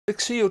The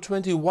Xeo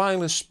 20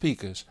 wireless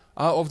speakers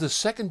are of the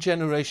second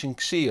generation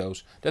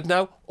Xeos that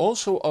now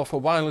also offer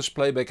wireless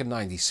playback at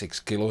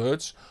 96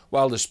 kHz,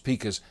 while the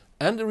speakers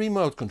and the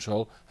remote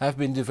control have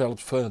been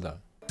developed further.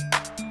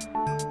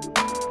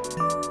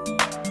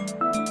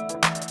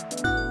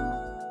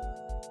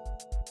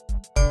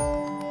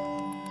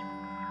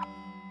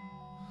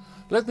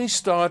 Let me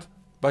start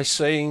by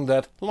saying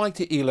that, like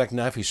the ELAC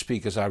Navi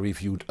speakers I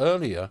reviewed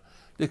earlier,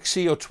 the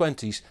Xeo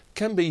 20s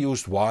can be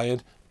used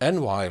wired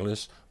and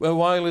wireless, where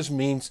wireless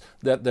means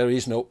that there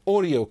is no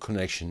audio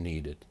connection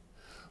needed.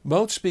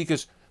 Both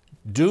speakers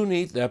do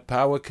need their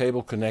power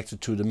cable connected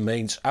to the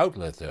mains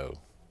outlet though.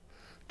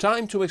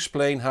 Time to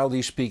explain how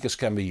these speakers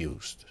can be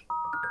used.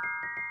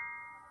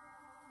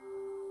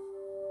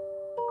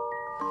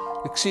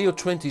 The Xeo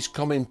 20s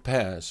come in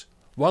pairs,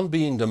 one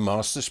being the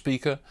master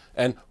speaker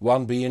and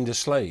one being the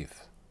slave.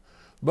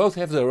 Both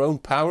have their own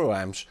power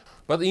amps,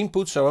 but the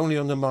inputs are only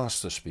on the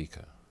master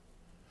speaker.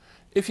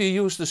 If you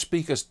use the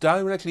speakers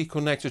directly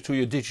connected to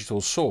your digital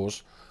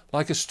source,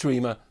 like a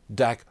streamer,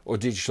 DAC or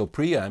digital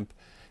preamp,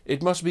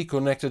 it must be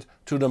connected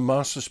to the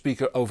master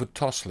speaker over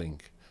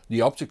Toslink,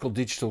 the optical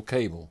digital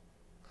cable.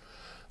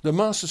 The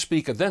master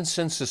speaker then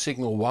sends the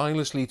signal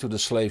wirelessly to the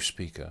slave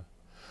speaker.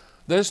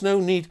 There is no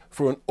need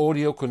for an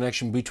audio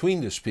connection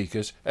between the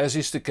speakers, as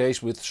is the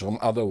case with some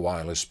other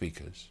wireless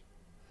speakers.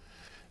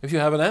 If you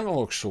have an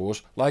analog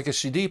source like a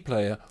CD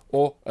player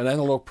or an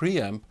analog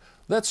preamp,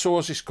 that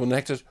source is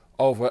connected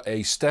over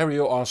a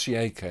stereo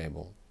RCA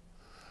cable.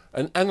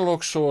 An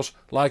analog source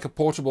like a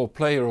portable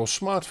player or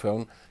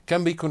smartphone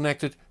can be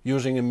connected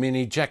using a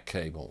mini jack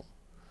cable.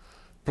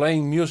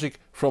 Playing music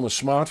from a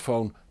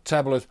smartphone,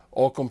 tablet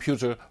or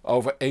computer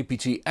over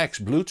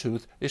aptX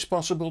Bluetooth is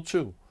possible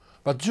too,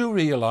 but do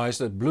realize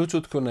that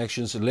Bluetooth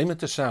connections limit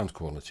the sound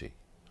quality.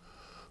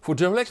 For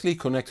directly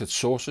connected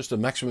sources the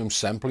maximum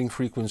sampling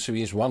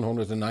frequency is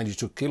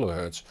 192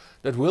 kHz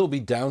that will be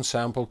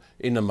downsampled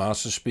in the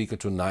master speaker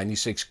to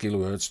 96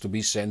 kHz to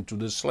be sent to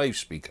the slave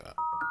speaker.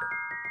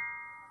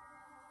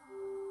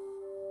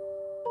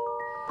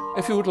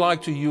 If you would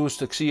like to use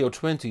the Xeo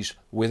 20s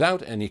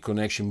without any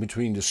connection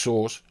between the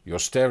source, your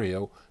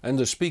stereo, and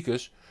the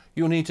speakers,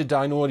 you need the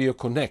Dynaudio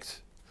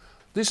Connect.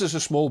 This is a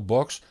small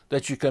box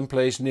that you can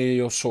place near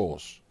your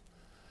source.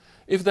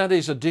 If that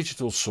is a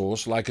digital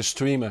source like a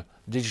streamer,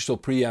 digital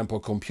preamp or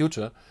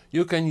computer,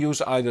 you can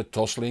use either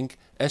Toslink,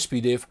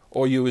 SPDIF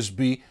or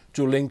USB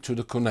to link to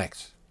the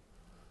Connect.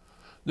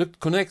 The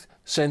Connect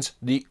sends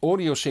the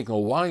audio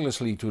signal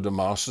wirelessly to the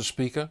master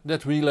speaker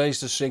that relays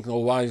the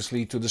signal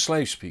wirelessly to the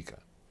slave speaker.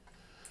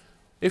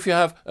 If you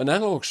have an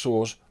analog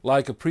source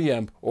like a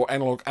preamp or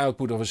analog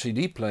output of a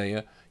CD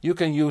player, you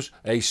can use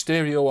a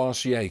stereo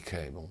RCA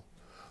cable.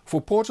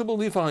 For portable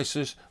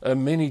devices a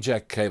mini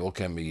jack cable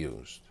can be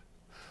used.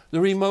 The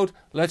remote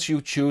lets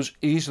you choose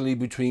easily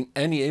between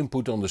any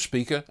input on the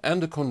speaker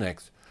and the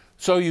Connect,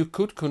 so you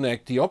could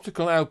connect the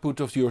optical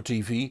output of your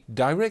TV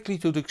directly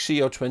to the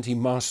Xeo 20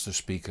 master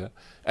speaker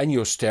and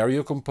your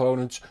stereo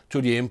components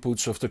to the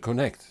inputs of the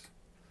Connect.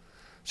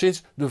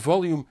 Since the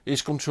volume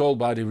is controlled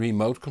by the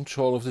remote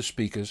control of the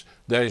speakers,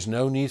 there is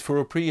no need for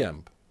a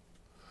preamp.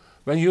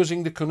 When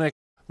using the Connect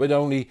with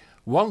only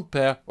one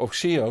pair of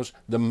Xeos,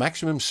 the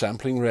maximum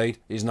sampling rate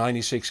is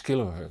 96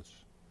 kHz.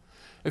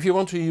 If you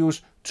want to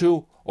use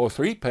 2 or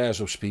 3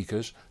 pairs of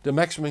speakers, the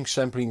maximum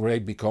sampling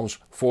rate becomes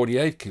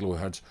 48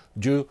 kHz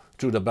due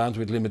to the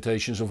bandwidth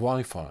limitations of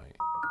Wi-Fi.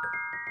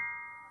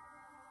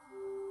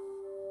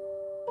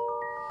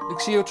 The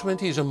Xeo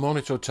 20 is a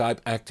monitor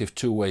type active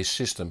two-way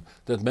system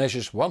that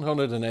measures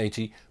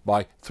 180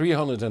 by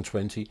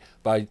 320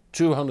 by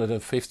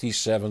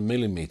 257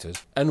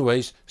 mm and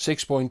weighs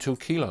 6.2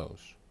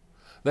 kilos.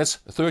 That's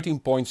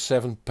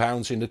 13.7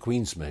 pounds in the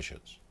Queen's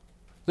measures.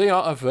 They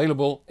are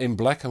available in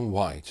black and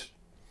white.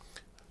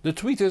 The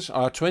tweeters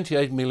are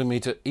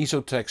 28mm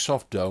Isotech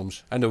soft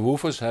domes and the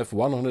woofers have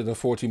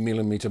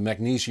 140mm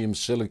magnesium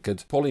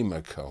silicate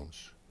polymer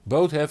cones.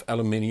 Both have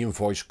aluminium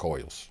voice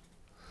coils.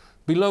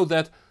 Below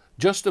that,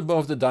 just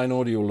above the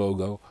Dynaudio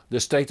logo, the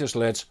status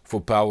LEDs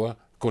for power,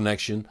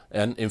 connection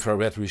and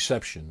infrared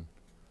reception.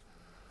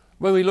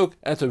 When we look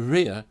at the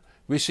rear,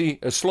 we see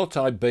a slot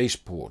type base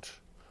port,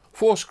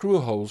 4 screw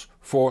holes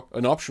for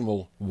an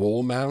optional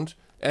wall mount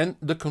and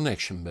the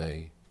connection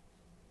bay.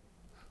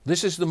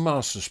 This is the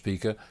master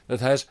speaker that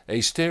has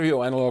a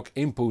stereo analog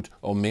input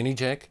on mini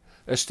jack,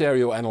 a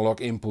stereo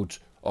analog input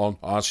on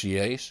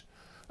RCAs,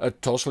 a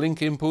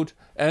Toslink input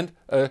and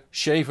a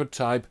shaver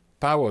type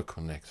power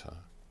connector.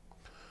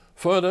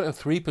 Further, a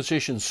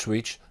 3-position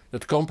switch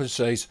that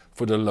compensates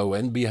for the low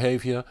end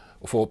behavior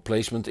for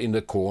placement in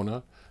the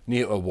corner,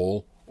 near a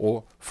wall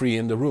or free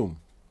in the room.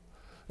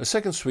 A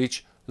second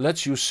switch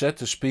lets you set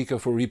the speaker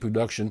for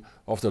reproduction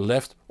of the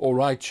left or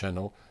right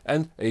channel,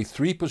 and a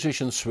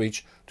 3-position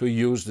switch to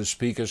use the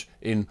speakers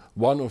in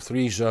 1 of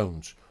 3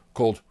 zones,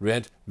 called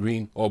red,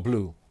 green or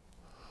blue.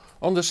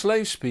 On the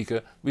slave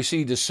speaker we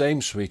see the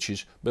same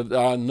switches, but there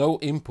are no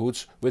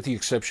inputs with the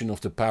exception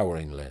of the power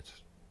inlet.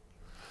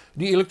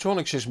 The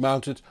electronics is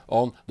mounted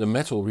on the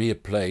metal rear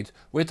plate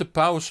with the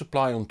power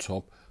supply on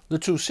top, the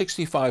two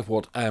 65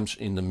 watt amps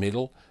in the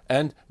middle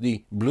and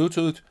the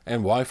Bluetooth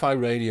and Wi-Fi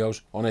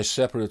radios on a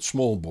separate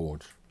small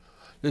board.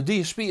 The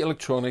DSP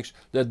electronics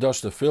that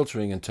does the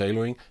filtering and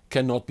tailoring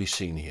cannot be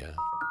seen here.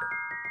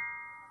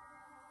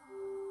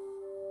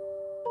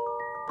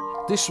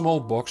 This small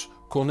box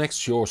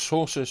connects your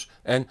sources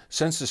and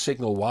sends the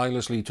signal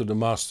wirelessly to the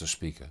master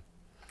speaker.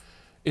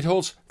 It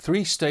holds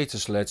 3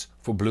 status LEDs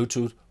for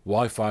Bluetooth,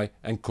 Wi-Fi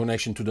and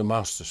connection to the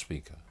master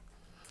speaker.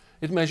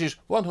 It measures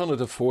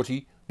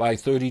 140 by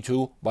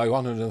 32 by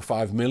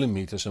 105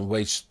 mm and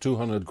weighs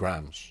 200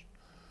 grams.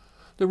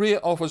 The rear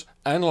offers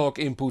analog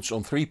inputs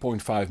on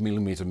 3.5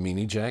 mm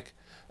mini jack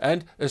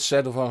and a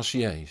set of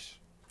RCA's.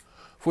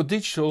 For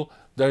digital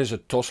there is a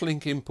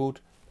Toslink input,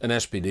 an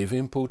SPDIF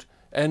input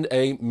and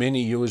a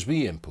mini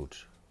USB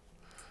input.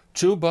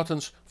 2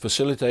 buttons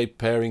facilitate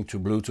pairing to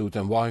Bluetooth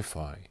and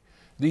Wi-Fi.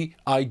 The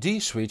ID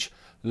switch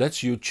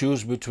lets you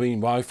choose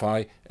between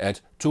Wi-Fi at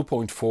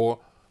 2.4,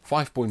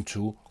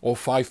 5.2 or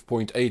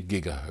 5.8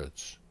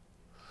 GHz.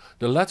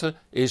 The latter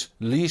is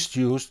least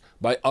used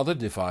by other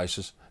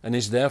devices and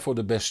is therefore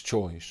the best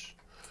choice.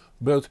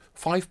 Both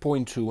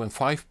 5.2 and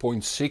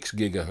 5.6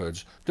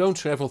 GHz don't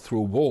travel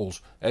through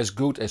walls as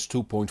good as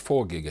 2.4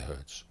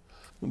 GHz.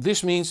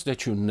 This means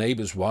that your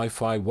neighbor's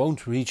Wi-Fi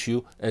won't reach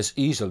you as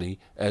easily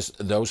as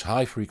those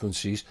high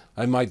frequencies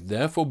and might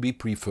therefore be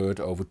preferred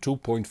over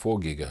 2.4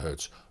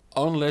 GHz,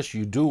 unless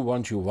you do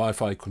want your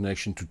Wi-Fi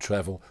connection to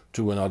travel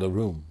to another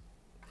room.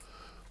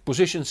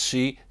 Position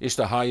C is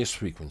the highest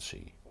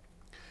frequency.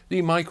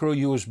 The micro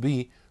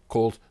USB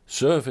called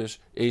service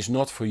is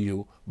not for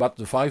you, but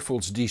the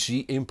 5V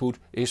DC input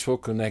is for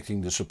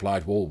connecting the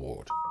supplied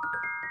wallboard.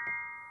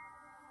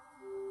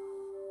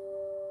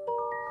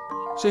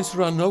 Since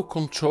there are no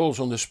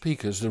controls on the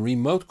speakers, the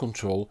remote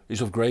control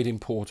is of great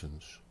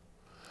importance.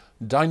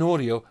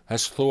 Dynaudio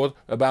has thought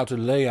about the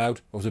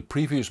layout of the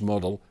previous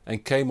model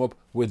and came up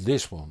with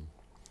this one.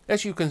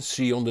 As you can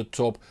see on the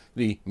top,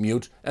 the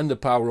mute and the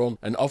power on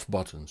and off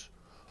buttons.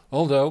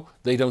 Although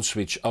they don't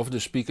switch off the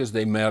speakers,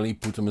 they merely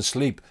put them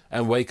asleep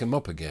and wake them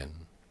up again.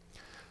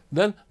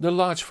 Then the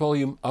large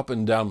volume up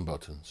and down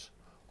buttons,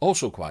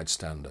 also quite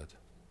standard.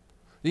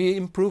 The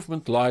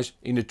improvement lies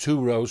in the 2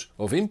 rows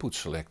of input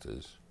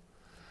selectors.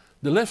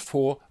 The left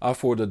 4 are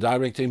for the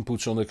direct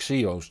inputs on the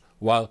Xeos,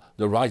 while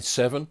the right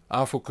 7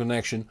 are for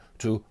connection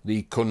to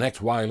the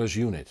Connect wireless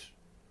unit.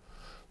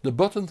 The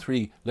button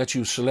 3 lets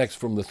you select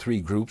from the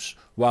 3 groups,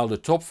 while the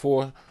top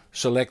 4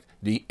 select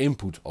the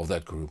input of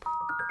that group.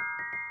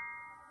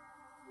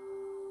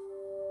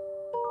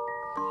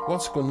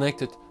 Once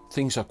connected,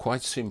 things are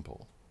quite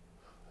simple.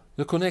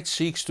 The Connect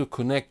seeks to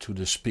connect to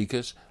the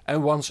speakers,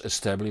 and once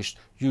established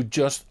you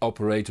just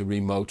operate the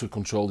remote to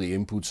control the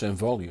inputs and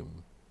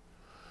volume.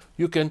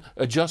 You can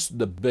adjust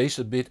the bass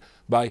a bit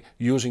by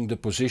using the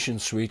position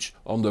switch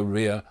on the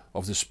rear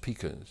of the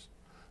speakers.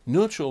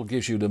 Neutral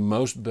gives you the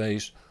most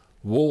bass,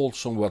 wall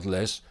somewhat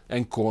less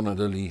and corner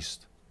the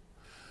least.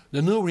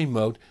 The new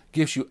remote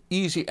gives you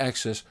easy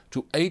access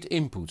to 8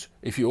 inputs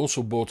if you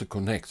also bought the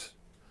Connect.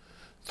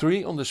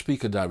 3 on the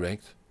speaker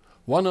direct,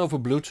 1 over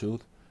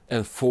Bluetooth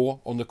and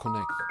 4 on the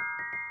Connect.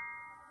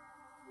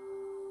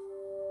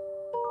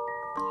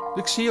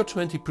 The Xeo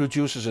 20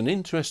 produces an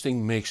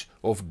interesting mix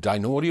of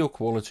Dynaudio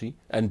quality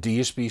and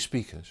DSP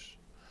speakers.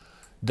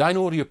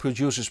 Dynaudio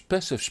produces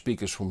passive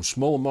speakers from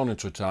small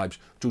monitor types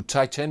to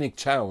titanic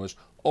towers,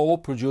 all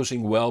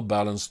producing well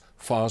balanced,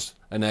 fast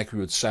and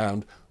accurate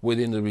sound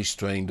within the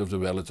restraint of the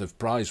relative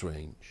price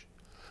range.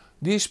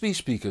 DSP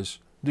speakers,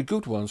 the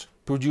good ones,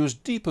 produce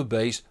deeper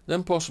bass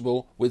than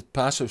possible with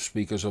passive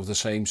speakers of the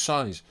same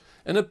size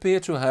and appear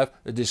to have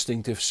a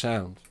distinctive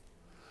sound.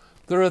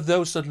 There are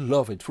those that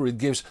love it, for it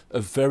gives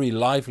a very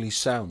lively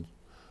sound,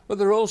 but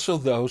there are also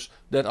those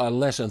that are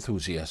less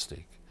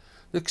enthusiastic.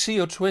 The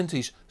Xeo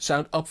 20s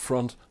sound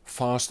upfront,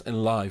 fast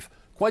and live,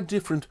 quite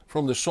different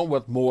from the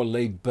somewhat more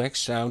laid back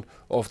sound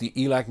of the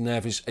ELAC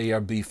Navis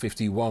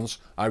ARB51s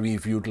I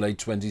reviewed late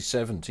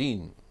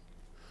 2017.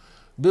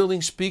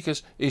 Building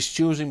speakers is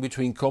choosing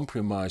between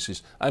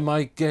compromises, and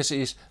my guess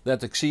is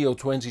that the Xeo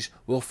 20s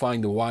will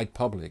find a wide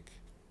public.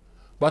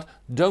 But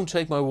don't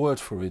take my word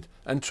for it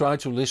and try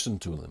to listen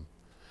to them.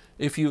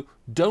 If you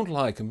don't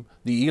like them,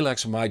 the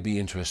ELACs might be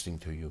interesting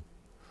to you.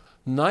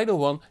 Neither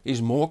one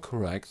is more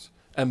correct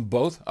and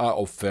both are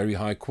of very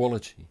high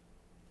quality.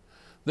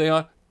 They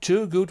are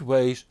 2 good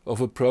ways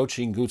of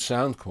approaching good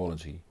sound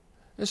quality.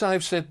 As I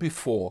have said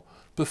before,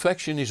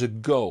 perfection is a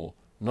goal,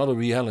 not a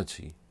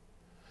reality.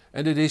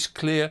 And it is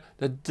clear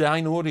that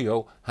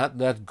Dynaudio had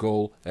that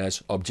goal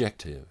as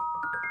objective.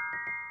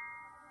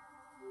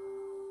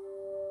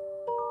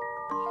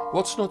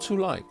 What's not to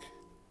like?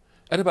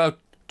 At about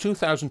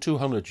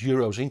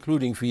 €2,200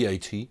 including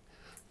VAT,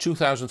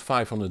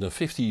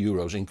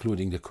 €2,550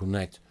 including the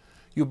Connect,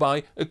 you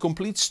buy a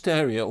complete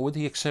stereo with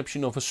the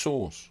exception of a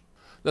source.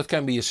 That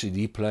can be a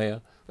CD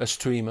player, a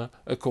streamer,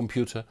 a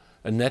computer,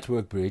 a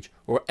network bridge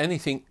or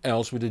anything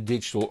else with a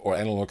digital or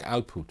analog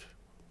output.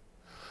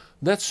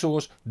 That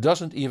source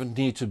doesn't even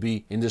need to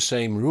be in the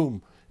same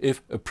room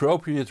if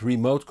appropriate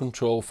remote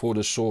control for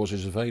the source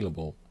is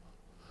available.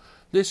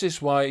 This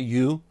is why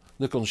you,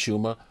 the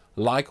consumer,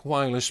 like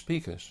wireless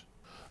speakers.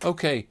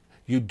 Okay,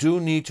 you do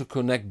need to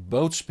connect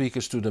both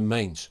speakers to the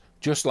mains,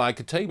 just like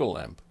a table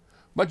lamp,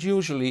 but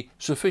usually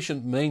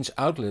sufficient mains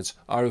outlets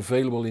are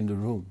available in the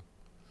room.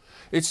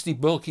 It's the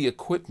bulky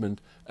equipment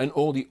and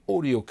all the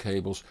audio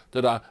cables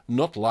that are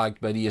not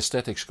liked by the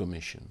Aesthetics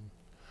Commission.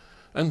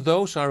 And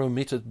those are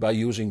omitted by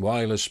using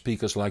wireless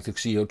speakers like the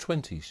Xeo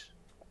 20s.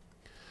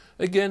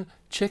 Again,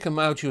 check them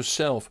out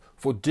yourself,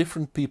 for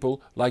different people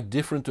like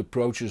different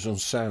approaches on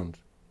sound.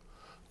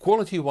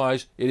 Quality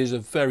wise it is a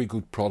very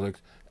good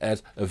product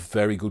at a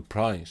very good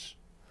price.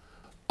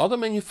 Other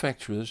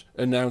manufacturers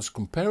announce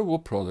comparable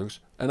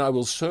products and I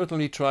will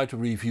certainly try to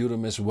review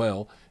them as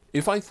well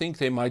if I think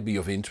they might be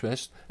of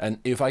interest and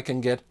if I can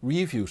get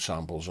review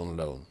samples on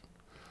loan.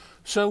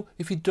 So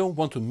if you don't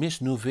want to miss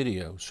new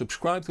videos,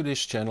 subscribe to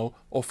this channel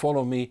or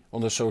follow me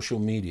on the social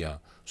media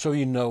so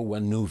you know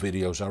when new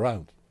videos are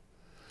out.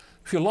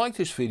 If you like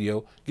this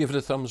video, give it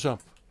a thumbs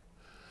up.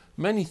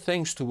 Many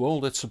thanks to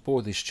all that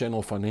support this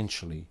channel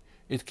financially.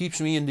 It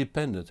keeps me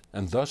independent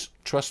and thus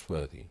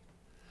trustworthy.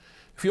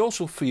 If you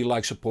also feel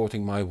like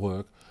supporting my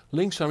work,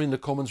 links are in the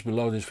comments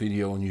below this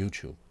video on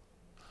YouTube.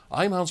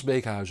 I'm Hans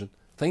Beekhuizen,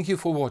 thank you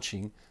for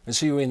watching and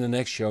see you in the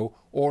next show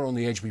or on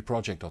the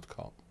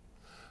hbproject.com.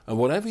 And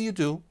whatever you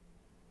do,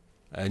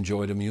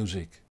 enjoy the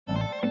music.